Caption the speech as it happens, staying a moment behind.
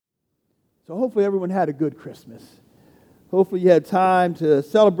So hopefully everyone had a good Christmas. Hopefully you had time to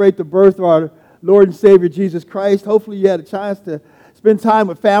celebrate the birth of our Lord and Savior Jesus Christ. Hopefully you had a chance to spend time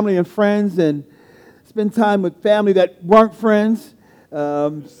with family and friends and spend time with family that weren't friends.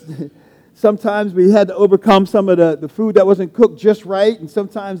 Sometimes we had to overcome some of the food that wasn't cooked just right, and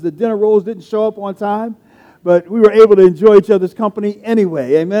sometimes the dinner rolls didn't show up on time, but we were able to enjoy each other's company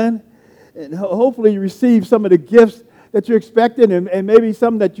anyway, amen? And hopefully you received some of the gifts that you expected and maybe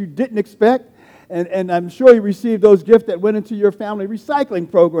some that you didn't expect, and I'm sure you received those gifts that went into your family recycling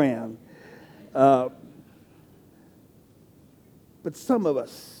program. But some of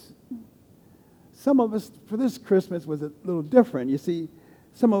us, for this Christmas was a little different. You see,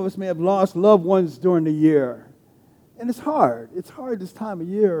 some of us may have lost loved ones during the year. And it's hard. It's hard this time of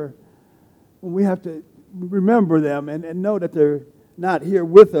year when we have to remember them and know that they're not here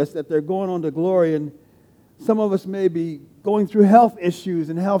with us, that they're going on to glory. And some of us may be going through health issues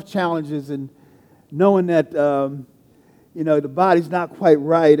and health challenges and knowing that, the body's not quite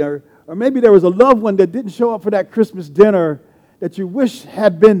right. Or maybe there was a loved one that didn't show up for that Christmas dinner that you wish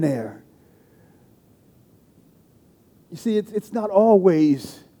had been there. You see, it's not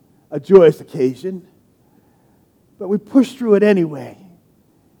always a joyous occasion, but we push through it anyway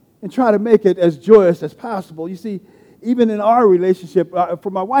and try to make it as joyous as possible. You see, even in our relationship, for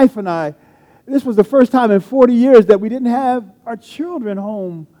my wife and I, this was the first time in 40 years that we didn't have our children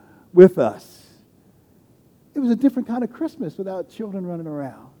home with us. It was a different kind of Christmas without children running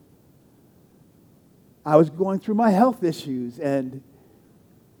around. I was going through my health issues, and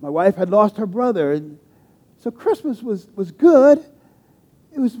my wife had lost her brother, and so Christmas was good.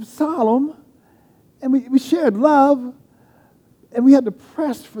 It was solemn, and we shared love, and we had to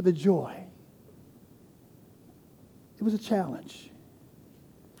press for the joy. It was a challenge.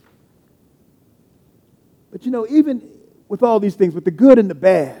 But even with all these things, with the good and the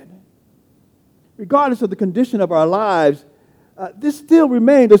bad, regardless of the condition of our lives, this still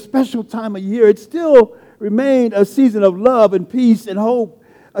remained a special time of year. It still remained a season of love and peace and hope,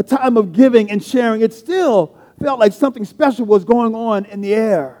 a time of giving and sharing. It still felt like something special was going on in the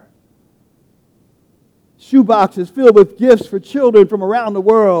air. Shoeboxes filled with gifts for children from around the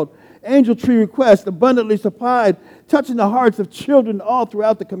world. Angel tree requests abundantly supplied, touching the hearts of children all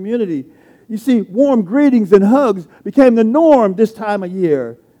throughout the community. You see, warm greetings and hugs became the norm this time of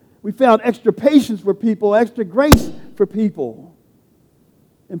year. We found extra patience for people, extra grace for people.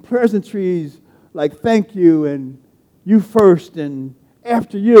 And pleasantries like thank you and you first and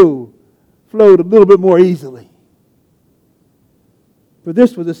after you flowed a little bit more easily. For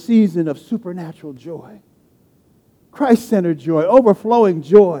this was a season of supernatural joy, Christ-centered joy, overflowing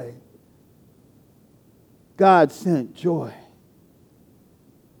joy. God sent joy.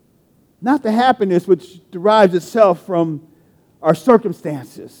 Not the happiness which derives itself from our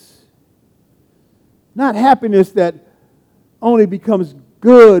circumstances. Not happiness that only becomes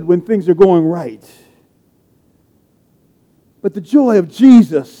good when things are going right. But the joy of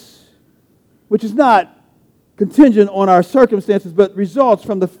Jesus, which is not contingent on our circumstances, but results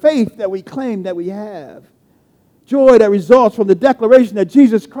from the faith that we claim that we have. Joy that results from the declaration that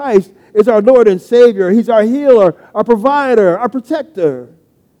Jesus Christ is our Lord and Savior. He's our healer, our provider, our protector.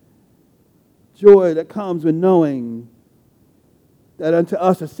 Joy that comes with knowing that unto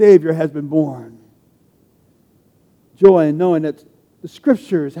us a Savior has been born. Joy in knowing that the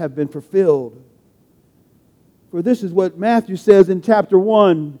Scriptures have been fulfilled. For this is what Matthew says in chapter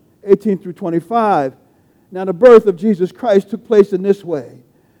 1, 18 through 25. Now the birth of Jesus Christ took place in this way.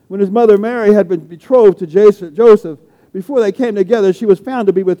 When his mother Mary had been betrothed to Joseph, before they came together, she was found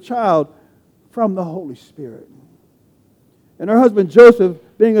to be with child from the Holy Spirit. And her husband Joseph,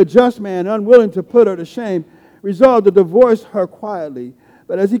 being a just man, unwilling to put her to shame, resolved to divorce her quietly.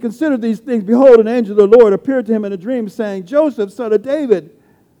 But as he considered these things, behold, an angel of the Lord appeared to him in a dream, saying, Joseph, son of David,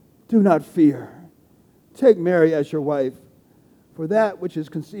 do not fear. Take Mary as your wife, for that which is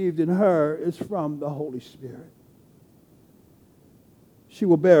conceived in her is from the Holy Spirit. She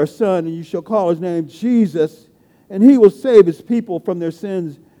will bear a son, and you shall call his name Jesus, and he will save his people from their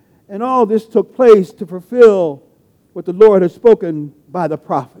sins. And all this took place to fulfill what the Lord has spoken by the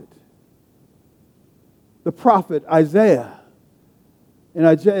prophet. The prophet Isaiah, in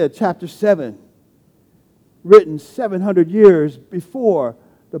Isaiah chapter 7, written 700 years before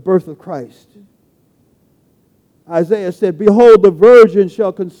the birth of Christ. Isaiah said, behold, the virgin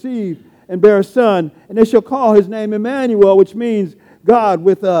shall conceive and bear a son, and they shall call his name Emmanuel, which means God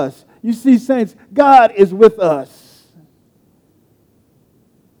with us. You see, saints, God is with us.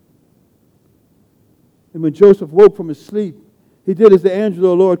 And when Joseph woke from his sleep, he did as the angel of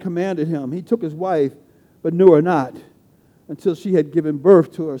the Lord commanded him. He took his wife, but knew her not, until she had given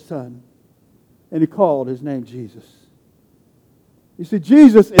birth to her son. and he called his name Jesus. You see,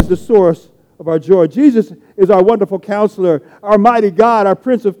 Jesus is the source of our joy. Jesus is our wonderful counselor, our mighty God, our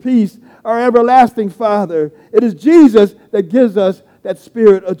Prince of Peace, our everlasting Father. It is Jesus that gives us that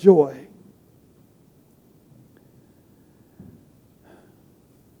spirit of joy.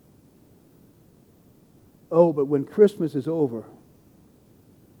 Oh, but when Christmas is over,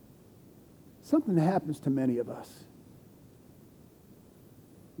 something happens to many of us.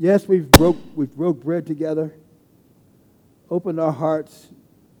 Yes, we've broke bread together, opened our hearts,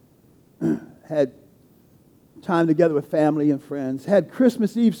 had time together with family and friends, had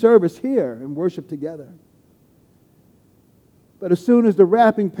Christmas Eve service here and worship together. But as soon as the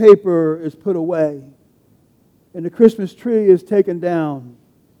wrapping paper is put away and the Christmas tree is taken down,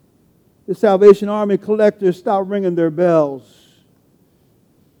 the Salvation Army collectors stop ringing their bells.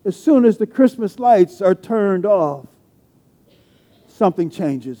 As soon as the Christmas lights are turned off, something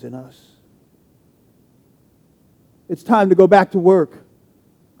changes in us. It's time to go back to work,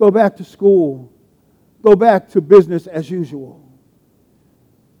 go back to school, go back to business as usual.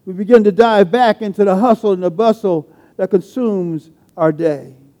 We begin to dive back into the hustle and the bustle that consumes our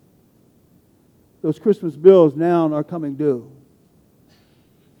day. Those Christmas bills now are coming due.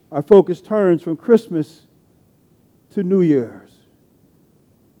 Our focus turns from Christmas to New Year's.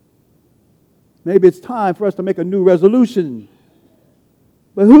 Maybe it's time for us to make a new resolution.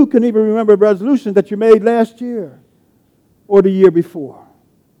 But who can even remember a resolution that you made last year or the year before?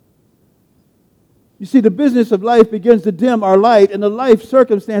 You see, the business of life begins to dim our light, and the life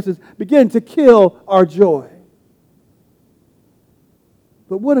circumstances begin to kill our joy.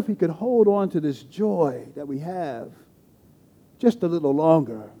 But what if we could hold on to this joy that we have just a little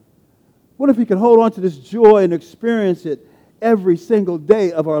longer? What if we could hold on to this joy and experience it every single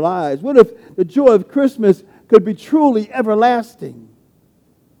day of our lives? What if the joy of Christmas could be truly everlasting?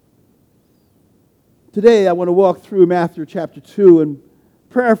 Today, I want to walk through Matthew chapter 2, and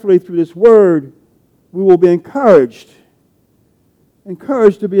prayerfully through this word, we will be encouraged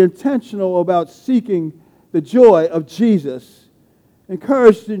to be intentional about seeking the joy of Jesus,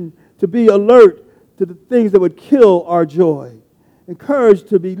 encouraged to be alert to the things that would kill our joy, encouraged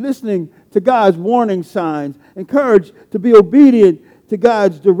to be listening to God's warning signs, encouraged to be obedient to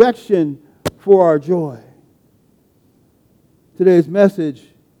God's direction for our joy. Today's message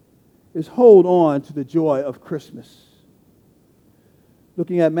is hold on to the joy of Christmas.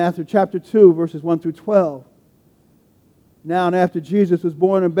 Looking at Matthew chapter 2, verses 1 through 12. Now and after Jesus was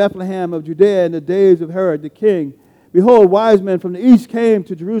born in Bethlehem of Judea in the days of Herod the king, behold, wise men from the east came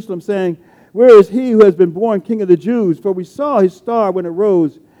to Jerusalem, saying, Where is he who has been born King of the Jews? For we saw his star when it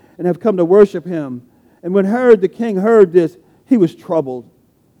rose, and have come to worship him. And when Herod the king heard this, he was troubled,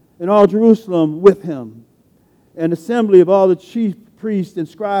 and all Jerusalem with him. An assembly of all the chief priests and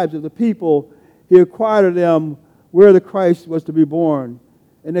scribes of the people, he inquired of them where the Christ was to be born.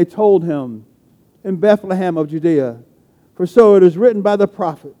 And they told him, In Bethlehem of Judea. For so it is written by the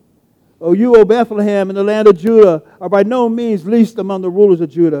prophet, O you, O Bethlehem, in the land of Judah, are by no means least among the rulers of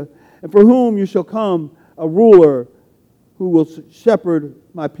Judah, and for whom you shall come a ruler who will shepherd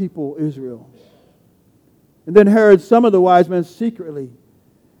my people Israel. And then Herod summoned the wise men secretly,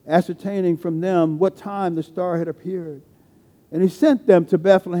 ascertaining from them what time the star had appeared. And he sent them to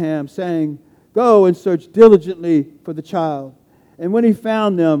Bethlehem, saying, Go and search diligently for the child. And when you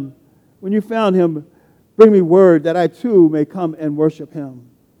found him, bring me word that I too may come and worship him.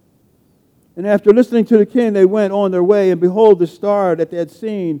 And after listening to the king, they went on their way, and behold, the star that they had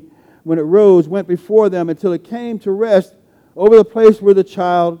seen when it rose went before them until it came to rest over the place where the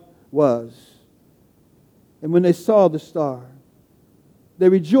child was. And when they saw the star, they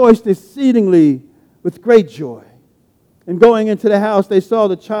rejoiced exceedingly with great joy. And going into the house, they saw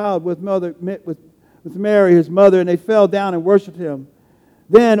the child with Mary, his mother, and they fell down and worshipped him.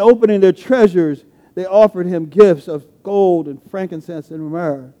 Then, opening their treasures, they offered him gifts of gold and frankincense and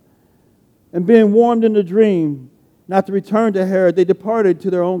myrrh. And being warned in the dream not to return to Herod, they departed to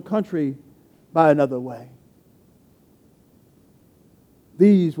their own country by another way.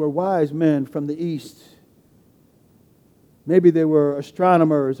 These were wise men from the east. Maybe they were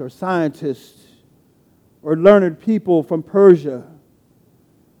astronomers or scientists or learned people from Persia.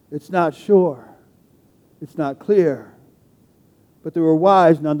 It's not sure. It's not clear. But they were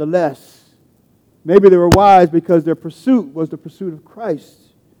wise nonetheless. Maybe they were wise because their pursuit was the pursuit of Christ,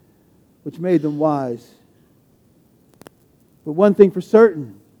 which made them wise. But one thing for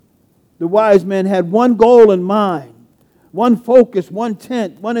certain, the wise men had one goal in mind, one focus, one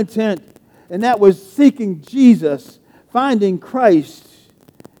intent, and that was seeking Jesus, finding Christ,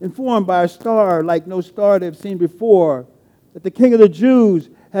 informed by a star like no star they've seen before, that the King of the Jews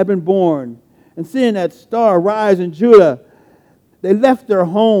had been born. And seeing that star rise in Judah, they left their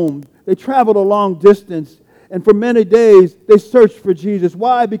home. They traveled a long distance. And for many days, they searched for Jesus.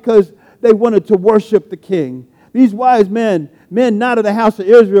 Why? Because they wanted to worship the King. These wise men not of the house of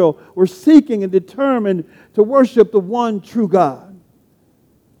Israel, were seeking and determined to worship the one true God.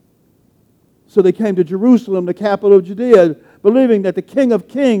 So they came to Jerusalem, the capital of Judea, believing that the King of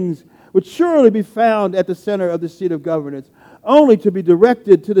Kings would surely be found at the center of the seat of governance, only to be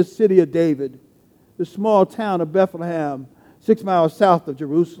directed to the city of David, the small town of Bethlehem, 6 miles south of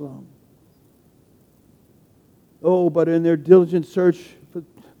Jerusalem. Oh, but in their diligent search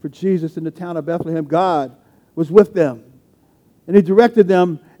for Jesus in the town of Bethlehem, God was with them. And He directed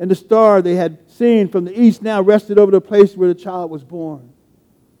them, and the star they had seen from the east now rested over the place where the child was born.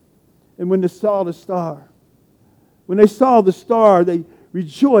 And when they saw the star, they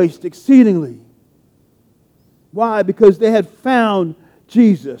rejoiced exceedingly. Why? Because they had found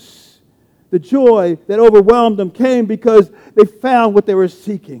Jesus. The joy that overwhelmed them came because they found what they were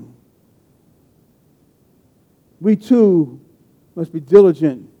seeking. We too must be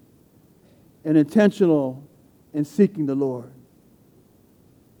diligent and intentional in seeking the Lord.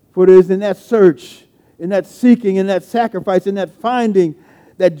 For it is in that search, in that seeking, in that sacrifice, in that finding,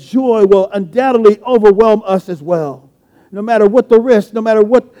 that joy will undoubtedly overwhelm us as well. No matter what the risk, no matter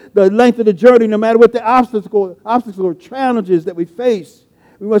what the length of the journey, no matter what the obstacles or challenges that we face,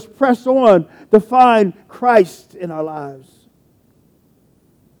 we must press on to find Christ in our lives.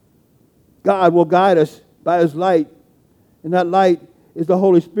 God will guide us by His light, and that light is the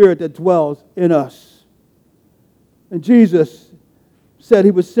Holy Spirit that dwells in us. And Jesus said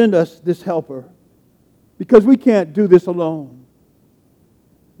He would send us this helper because we can't do this alone.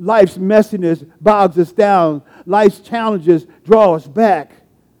 Life's messiness bogs us down. Life's challenges draw us back.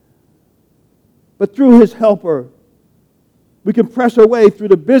 But through His helper, we can press our way through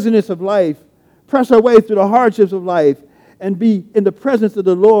the busyness of life, press our way through the hardships of life, and be in the presence of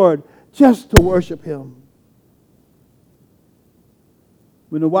the Lord just to worship Him.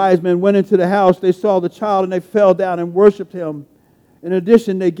 When the wise men went into the house, they saw the child and they fell down and worshiped Him. In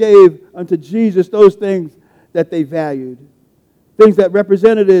addition, they gave unto Jesus those things that they valued, things that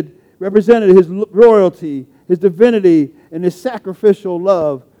represented His royalty, His divinity, and His sacrificial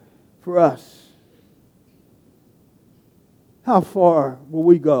love for us. How far will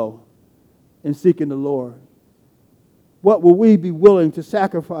we go in seeking the Lord? What will we be willing to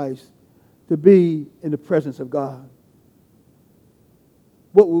sacrifice to be in the presence of God?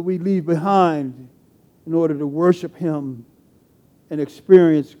 What will we leave behind in order to worship Him and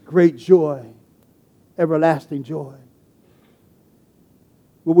experience great joy, everlasting joy?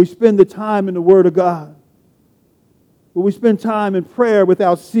 Will we spend the time in the Word of God? Will we spend time in prayer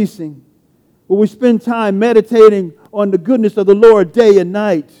without ceasing? Will we spend time meditating on the goodness of the Lord day and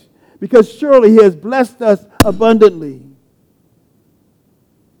night? Because surely He has blessed us abundantly.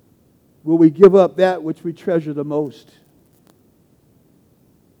 Will we give up that which we treasure the most?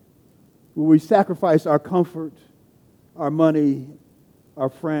 Will we sacrifice our comfort, our money, our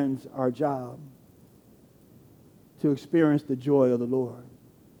friends, our job to experience the joy of the Lord?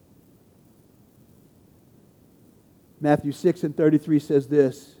 Matthew 6:33 says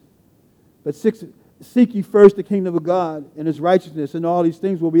this, "But seek ye first the kingdom of God and His righteousness, and all these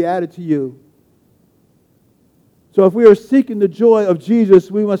things will be added to you." So if we are seeking the joy of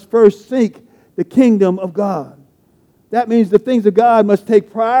Jesus, we must first seek the kingdom of God. That means the things of God must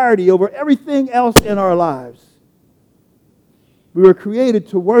take priority over everything else in our lives. We were created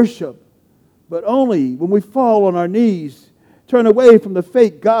to worship, but only when we fall on our knees, turn away from the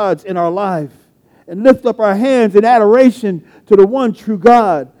fake gods in our life, and lift up our hands in adoration to the one true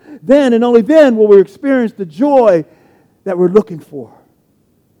God. Then and only then will we experience the joy that we're looking for.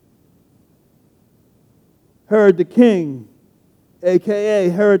 Herod the king, a.k.a.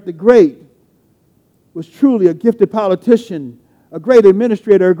 Herod the Great, was truly a gifted politician, a great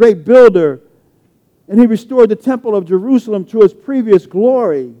administrator, a great builder, and he restored the temple of Jerusalem to its previous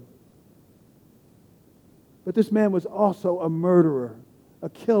glory. But this man was also a murderer, a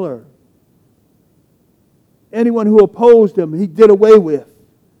killer. Anyone who opposed him, he did away with,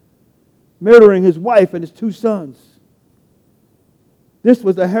 murdering his wife and his 2 sons. This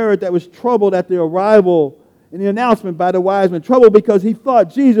was the Herod that was troubled at the arrival and the announcement by the wise men. Troubled because he thought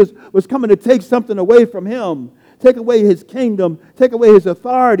Jesus was coming to take something away from him, take away his kingdom, take away his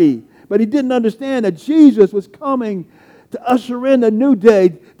authority. But he didn't understand that Jesus was coming to usher in a new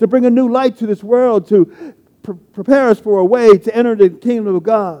day, to bring a new light to this world, to prepare us for a way to enter the kingdom of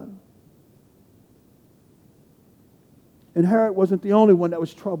God. And Herod wasn't the only one that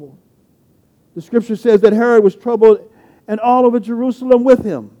was troubled. The scripture says that Herod was troubled and all over Jerusalem with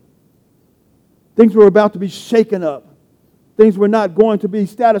him. Things were about to be shaken up. Things were not going to be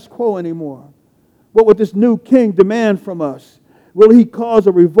status quo anymore. What would this new king demand from us? Will he cause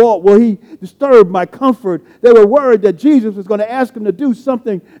a revolt? Will he disturb my comfort? They were worried that Jesus was going to ask them to do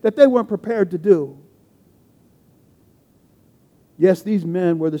something that they weren't prepared to do. Yes, these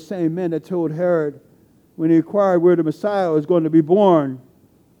men were the same men that told Herod when he inquired where the Messiah was going to be born.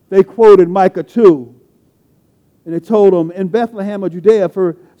 They quoted Micah 2. And they told him, in Bethlehem of Judea,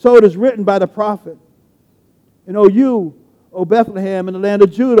 for so it is written by the prophet. And you, O Bethlehem, in the land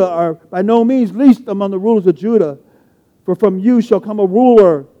of Judah, are by no means least among the rulers of Judah. For from you shall come a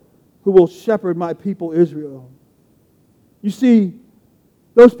ruler who will shepherd my people Israel. You see,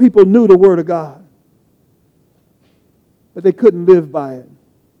 those people knew the Word of God, but they couldn't live by it.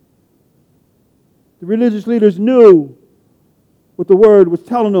 The religious leaders knew what the Word was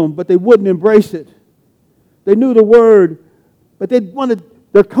telling them, but they wouldn't embrace it. They knew the Word, but they wanted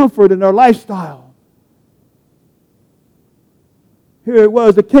their comfort and their lifestyle. Here it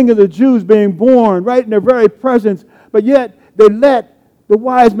was, the King of the Jews being born right in their very presence, but yet they let the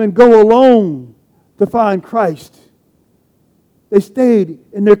wise men go alone to find Christ. They stayed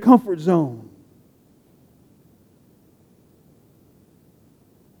in their comfort zone.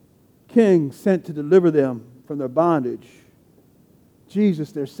 King sent to deliver them from their bondage.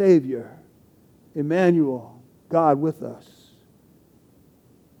 Jesus, their Savior. Emmanuel, God with us.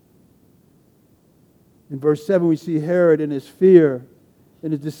 In verse 7, we see Herod in his fear,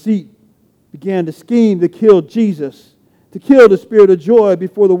 in his deceit, began to scheme to kill Jesus, to kill the spirit of joy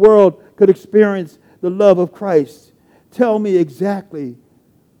before the world could experience the love of Christ. Tell me exactly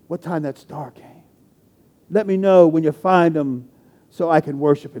what time that star came. Let me know when you find him so I can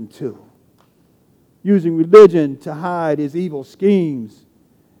worship him too. Using religion to hide his evil schemes,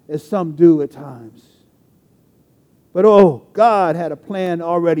 as some do at times. But God had a plan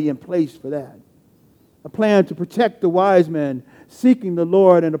already in place for that. A plan to protect the wise men seeking the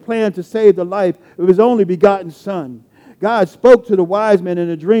Lord, and a plan to save the life of his only begotten Son. God spoke to the wise men in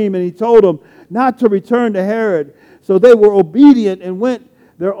a dream, and he told them not to return to Herod. So they were obedient and went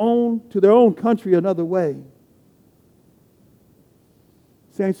to their own country another way.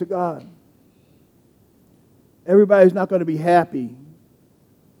 Saints of God, everybody's not going to be happy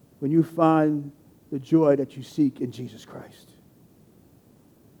when you find the joy that you seek in Jesus Christ.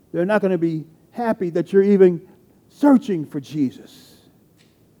 They're not going to be happy that you're even searching for Jesus.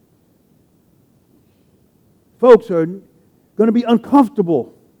 Folks are going to be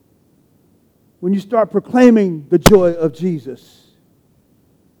uncomfortable when you start proclaiming the joy of Jesus.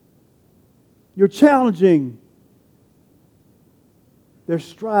 You're challenging their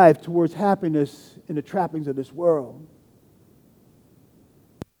strive towards happiness in the trappings of this world.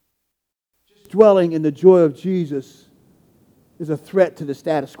 Just dwelling in the joy of Jesus is a threat to the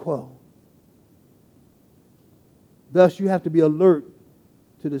status quo. Thus, you have to be alert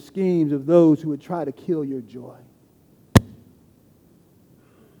to the schemes of those who would try to kill your joy.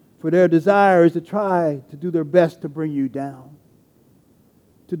 For their desire is to try to do their best to bring you down,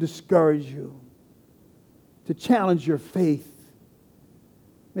 to discourage you, to challenge your faith,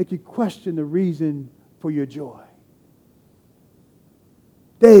 make you question the reason for your joy.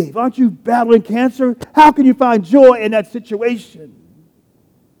 Dave, aren't you battling cancer? How can you find joy in that situation?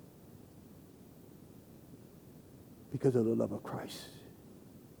 Because of the love of Christ.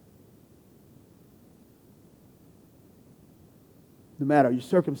 No matter your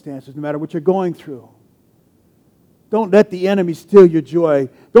circumstances, no matter what you're going through, don't let the enemy steal your joy.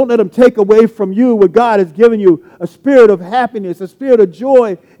 Don't let him take away from you what God has given you, a spirit of happiness, a spirit of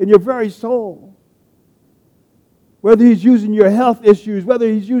joy in your very soul. Whether he's using your health issues, whether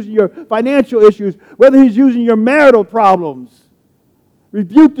he's using your financial issues, whether he's using your marital problems.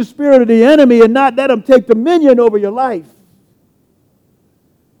 Rebuke the spirit of the enemy and not let him take dominion over your life.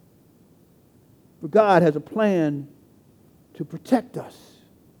 For God has a plan to protect us.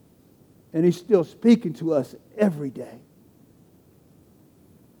 And he's still speaking to us every day.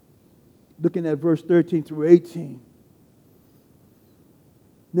 Looking at verse 13 through 18.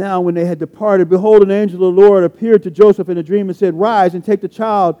 Now when they had departed, behold, an angel of the Lord appeared to Joseph in a dream and said, Rise and take the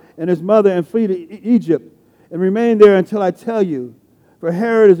child and his mother and flee to Egypt and remain there until I tell you. For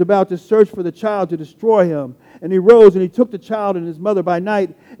Herod is about to search for the child to destroy him. And he rose and he took the child and his mother by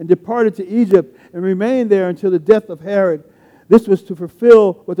night and departed to Egypt and remained there until the death of Herod. This was to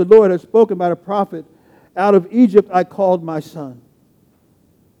fulfill what the Lord had spoken by the prophet. Out of Egypt I called my son.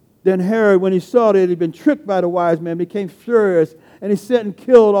 Then Herod, when he saw that he had been tricked by the wise men, became furious. And he sent and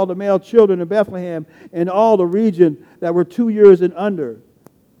killed all the male children in Bethlehem and all the region that were 2 years and under,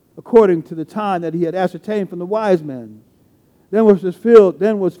 according to the time that he had ascertained from the wise men. Then was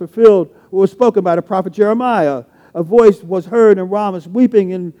fulfilled what was spoken by the prophet Jeremiah. A voice was heard in Ramah,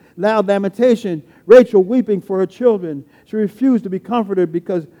 weeping in loud lamentation, Rachel weeping for her children. She refused to be comforted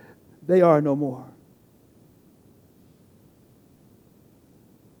because they are no more.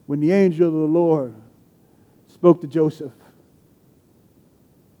 When the angel of the Lord spoke to Joseph,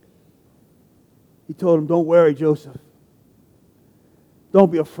 he told him, don't worry, Joseph.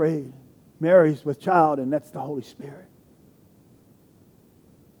 Don't be afraid. Mary's with child, and that's the Holy Spirit.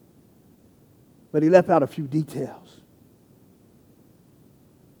 But he left out a few details.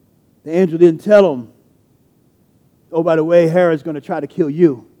 The angel didn't tell him, oh, by the way, Herod's going to try to kill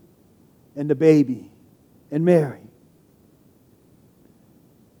you and the baby and Mary.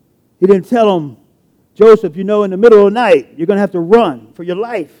 He didn't tell him, Joseph, in the middle of the night, you're going to have to run for your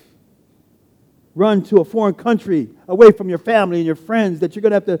life. Run to a foreign country, away from your family and your friends, that you're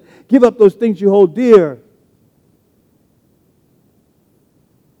going to have to give up those things you hold dear.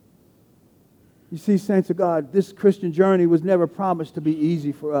 You see, saints of God, this Christian journey was never promised to be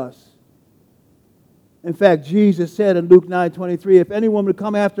easy for us. In fact, Jesus said in Luke 9:23, if anyone would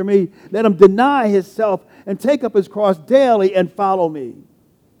come after me, let him deny himself and take up his cross daily and follow me.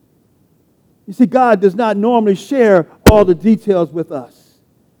 You see, God does not normally share all the details with us.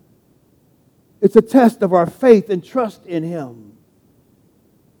 It's a test of our faith and trust in Him.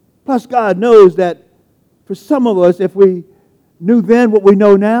 Plus, God knows that for some of us, if we knew then what we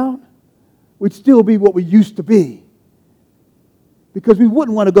know now, we'd still be what we used to be. Because we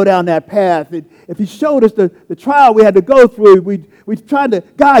wouldn't want to go down that path. If He showed us the trial we had to go through, we'd try to,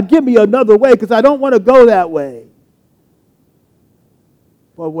 God, give me another way because I don't want to go that way.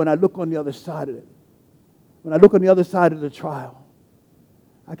 But when I look on the other side of it, when I look on the other side of the trial,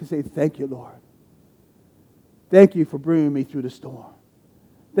 I can say, thank you, Lord. Thank you for bringing me through the storm.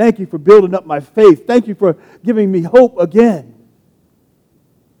 Thank you for building up my faith. Thank you for giving me hope again.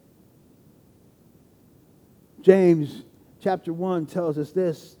 James chapter 1 tells us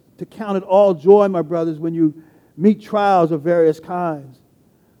this, to count it all joy, my brothers, when you meet trials of various kinds.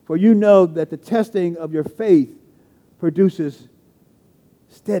 For you know that the testing of your faith produces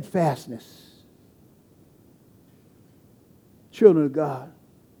steadfastness. Children of God,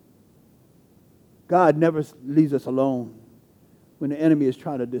 God never leaves us alone when the enemy is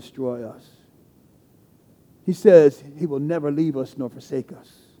trying to destroy us. He says He will never leave us nor forsake us.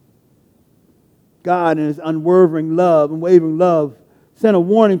 God, in His unwavering love, sent a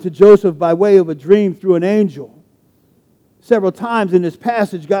warning to Joseph by way of a dream through an angel. Several times in this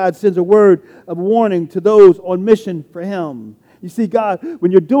passage, God sends a word of warning to those on mission for Him. You see, God,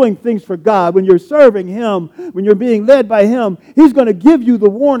 when you're doing things for God, when you're serving Him, when you're being led by Him, He's going to give you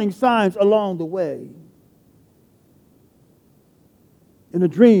the warning signs along the way. In a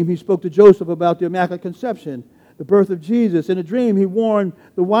dream, He spoke to Joseph about the Immaculate Conception, the birth of Jesus. In a dream, He warned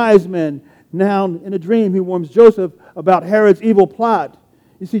the wise men. Now, in a dream, He warns Joseph about Herod's evil plot.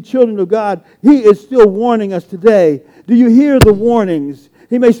 You see, children of God, He is still warning us today. Do you hear the warnings?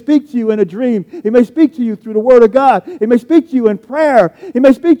 He may speak to you in a dream. He may speak to you through the Word of God. He may speak to you in prayer. He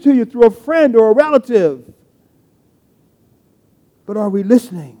may speak to you through a friend or a relative. But are we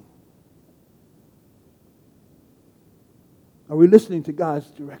listening? Are we listening to God's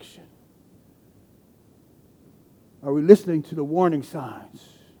direction? Are we listening to the warning signs?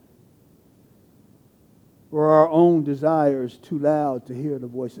 Or are our own desires too loud to hear the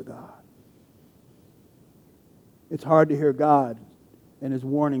voice of God? It's hard to hear God and His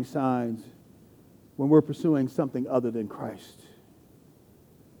warning signs when we're pursuing something other than Christ.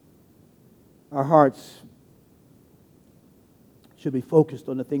 Our hearts should be focused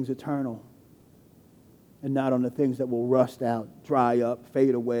on the things eternal and not on the things that will rust out, dry up,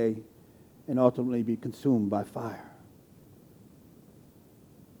 fade away, and ultimately be consumed by fire.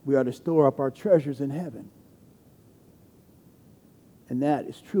 We are to store up our treasures in heaven. And that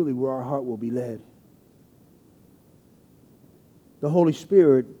is truly where our heart will be led. The Holy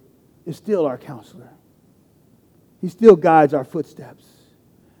Spirit is still our counselor. He still guides our footsteps.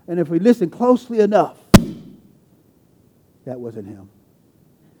 And if we listen closely enough, that wasn't Him.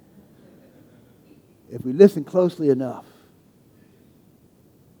 If we listen closely enough,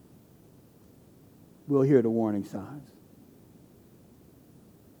 we'll hear the warning signs.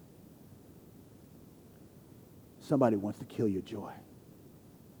 Somebody wants to kill your joy.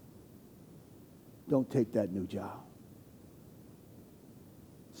 Don't take that new job.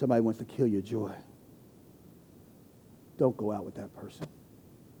 Somebody wants to kill your joy. Don't go out with that person.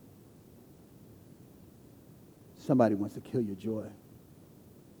 Somebody wants to kill your joy.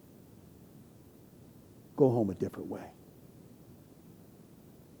 Go home a different way.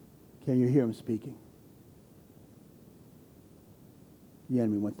 Can you hear Him speaking? the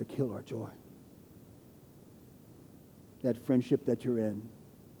enemy wants to kill our joy. That friendship that you're in,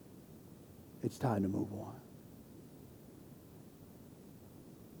 it's time to move on.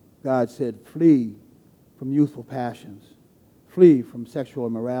 God said, flee from youthful passions. Flee from sexual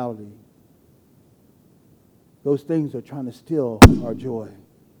immorality. Those things are trying to steal our joy.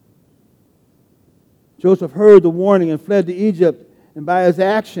 Joseph heard the warning and fled to Egypt, and by his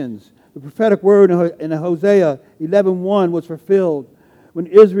actions, the prophetic word in Hosea 11:1 was fulfilled. When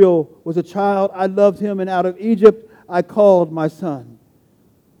Israel was a child, I loved him, and out of Egypt I called my son.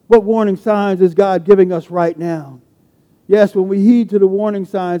 What warning signs is God giving us right now? Yes, when we heed to the warning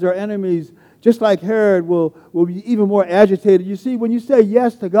signs, our enemies, just like Herod, will be even more agitated. You see, when you say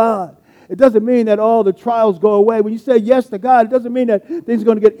yes to God, it doesn't mean that all the trials go away. When you say yes to God, it doesn't mean that things are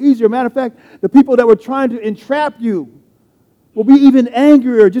going to get easier. Matter of fact, the people that were trying to entrap you will be even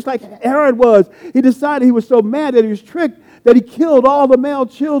angrier, just like Herod was. He decided he was so mad that he was tricked that he killed all the male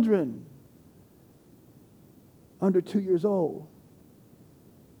children under 2 years old.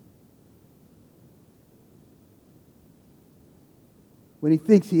 When he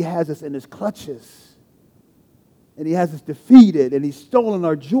thinks he has us in his clutches and he has us defeated and he's stolen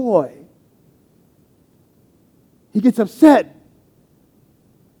our joy, he gets upset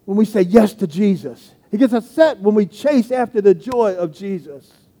when we say yes to Jesus. He gets upset when we chase after the joy of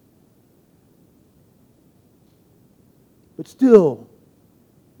Jesus. But still,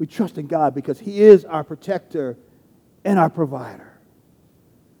 we trust in God because he is our protector and our provider.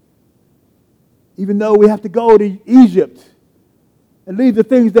 Even though we have to go to Egypt and leave the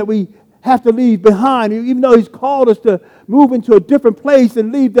things that we have to leave behind, even though he's called us to move into a different place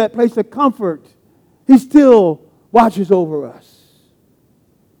and leave that place of comfort, he still watches over us.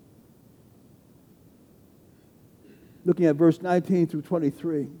 Looking at verse 19 through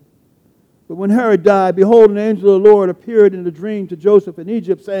 23. But when Herod died, behold, an angel of the Lord appeared in a dream to Joseph in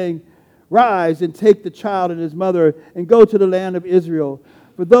Egypt, saying, Rise and take the child and his mother and go to the land of Israel,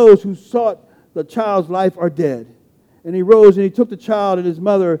 for those who sought the child's life are dead. And he rose and he took the child and his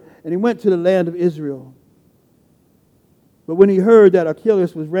mother and he went to the land of Israel. But when he heard that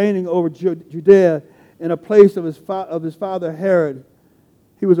Archelaus was reigning over Judea in a place of his father Herod,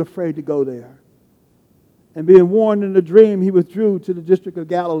 he was afraid to go there. And being warned in a dream, he withdrew to the district of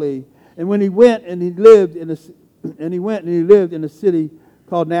Galilee. And when he went and he lived in a city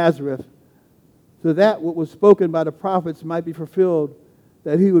called Nazareth, so that what was spoken by the prophets might be fulfilled,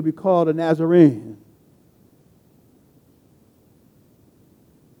 that he would be called a Nazarene.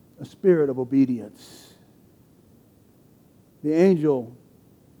 A spirit of obedience. The angel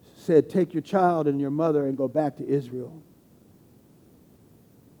said, Take your child and your mother and go back to Israel.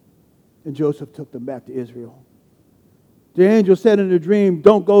 And Joseph took them back to Israel. The angel said in a dream,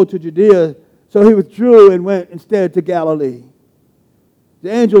 Don't go to Judea. So he withdrew and went instead to Galilee.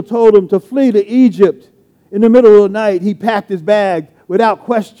 The angel told him to flee to Egypt. In the middle of the night, he packed his bag without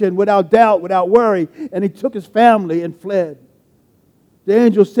question, without doubt, without worry, and he took his family and fled. The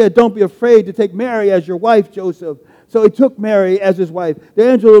angel said, Don't be afraid to take Mary as your wife, Joseph. So he took Mary as his wife. The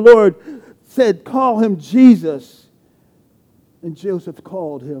angel of the Lord said, Call him Jesus. And Joseph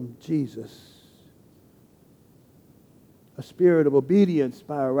called him Jesus. A spirit of obedience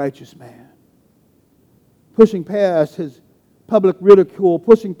by a righteous man. Pushing past his public ridicule,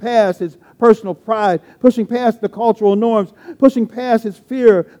 pushing past his personal pride, pushing past the cultural norms, pushing past his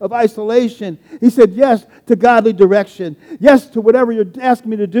fear of isolation. He said yes to godly direction. Yes to whatever you're asking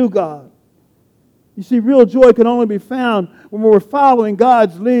me to do, God. You see, real joy can only be found when we're following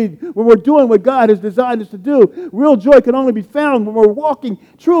God's lead, when we're doing what God has designed us to do. Real joy can only be found when we're walking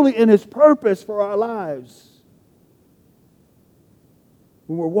truly in his purpose for our lives.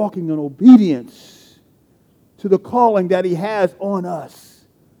 When we're walking in obedience to the calling that he has on us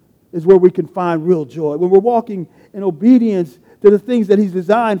is where we can find real joy. When we're walking in obedience to the things that he's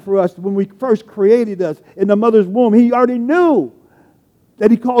designed for us, when we first created us in the mother's womb, he already knew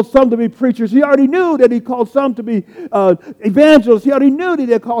that he called some to be preachers. He already knew that he called some to be evangelists. He already knew that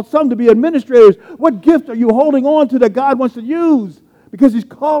he called some to be administrators. What gift are you holding on to that God wants to use? Because he's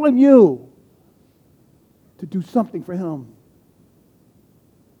calling you to do something for him.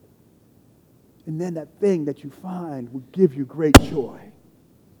 And then that thing that you find will give you great joy.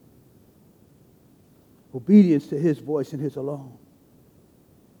 Obedience to his voice and his alone.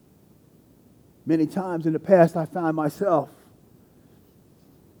 Many times in the past I found myself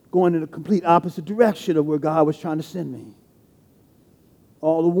going in a complete opposite direction of where God was trying to send me.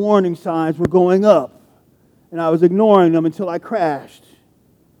 All the warning signs were going up, and I was ignoring them until I crashed.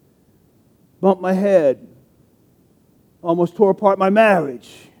 Bumped my head. Almost tore apart my marriage.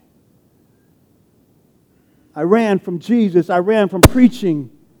 I ran from Jesus. I ran from preaching.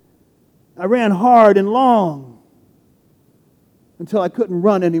 I ran hard and long until I couldn't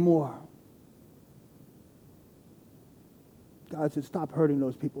run anymore. God said, stop hurting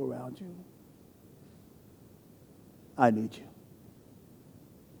those people around you. I need you.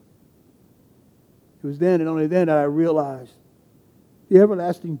 It was then and only then that I realized the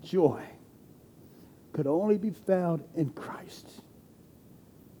everlasting joy could only be found in Christ.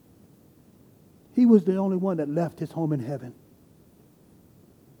 He was the only one that left his home in heaven,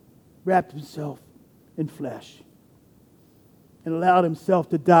 wrapped himself in flesh, and allowed himself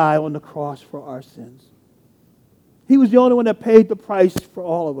to die on the cross for our sins. He was the only one that paid the price for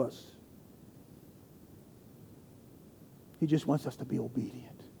all of us. He just wants us to be obedient.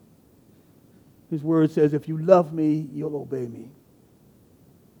 His word says, if you love me, you'll obey me.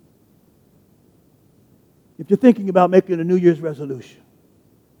 If you're thinking about making a New Year's resolution,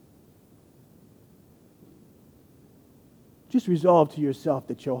 just resolve to yourself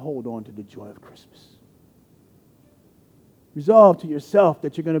that you'll hold on to the joy of Christmas. Resolve to yourself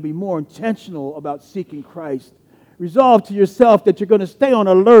that you're going to be more intentional about seeking Christ. Resolve to yourself that you're going to stay on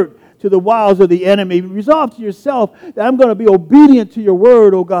alert to the wiles of the enemy. Resolve to yourself that I'm going to be obedient to your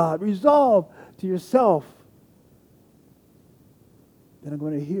word, oh God. Resolve to yourself that I'm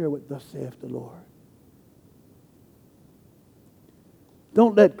going to hear what thus saith the Lord.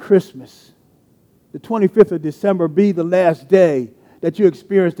 Don't let Christmas, the 25th of December, be the last day that you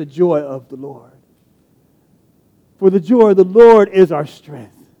experience the joy of the Lord. For the joy of the Lord is our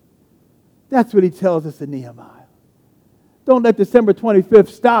strength. That's what he tells us in Nehemiah. Don't let December 25th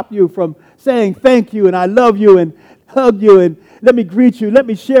stop you from saying thank you and I love you and hug you and let me greet you, let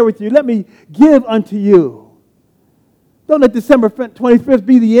me share with you, let me give unto you. Don't let December 25th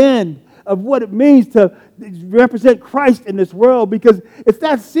be the end of what it means to represent Christ in this world, because it's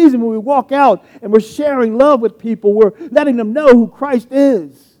that season when we walk out and we're sharing love with people. We're letting them know who Christ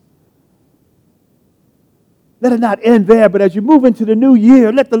is. Let it not end there, but as you move into the new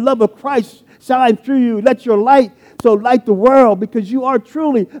year, let the love of Christ shine through you. Let your light so light the world, because you are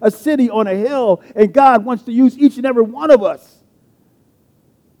truly a city on a hill, and God wants to use each and every one of us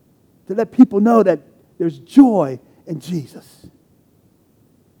to let people know that there's joy in Jesus.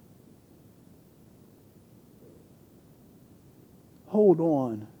 Hold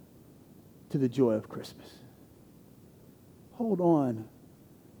on to the joy of Christmas. Hold on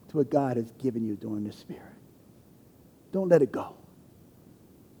to what God has given you during this Spirit. Don't let it go.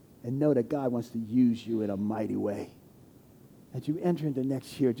 And know that God wants to use you in a mighty way. As you enter into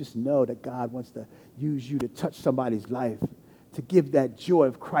next year, just know that God wants to use you to touch somebody's life, to give that joy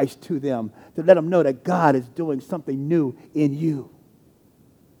of Christ to them, to let them know that God is doing something new in you.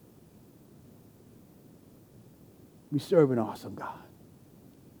 We serve an awesome God.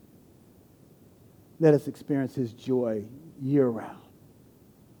 Let us experience his joy year-round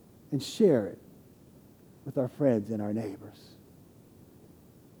and share it with our friends and our neighbors.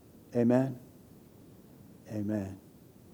 Amen. Amen.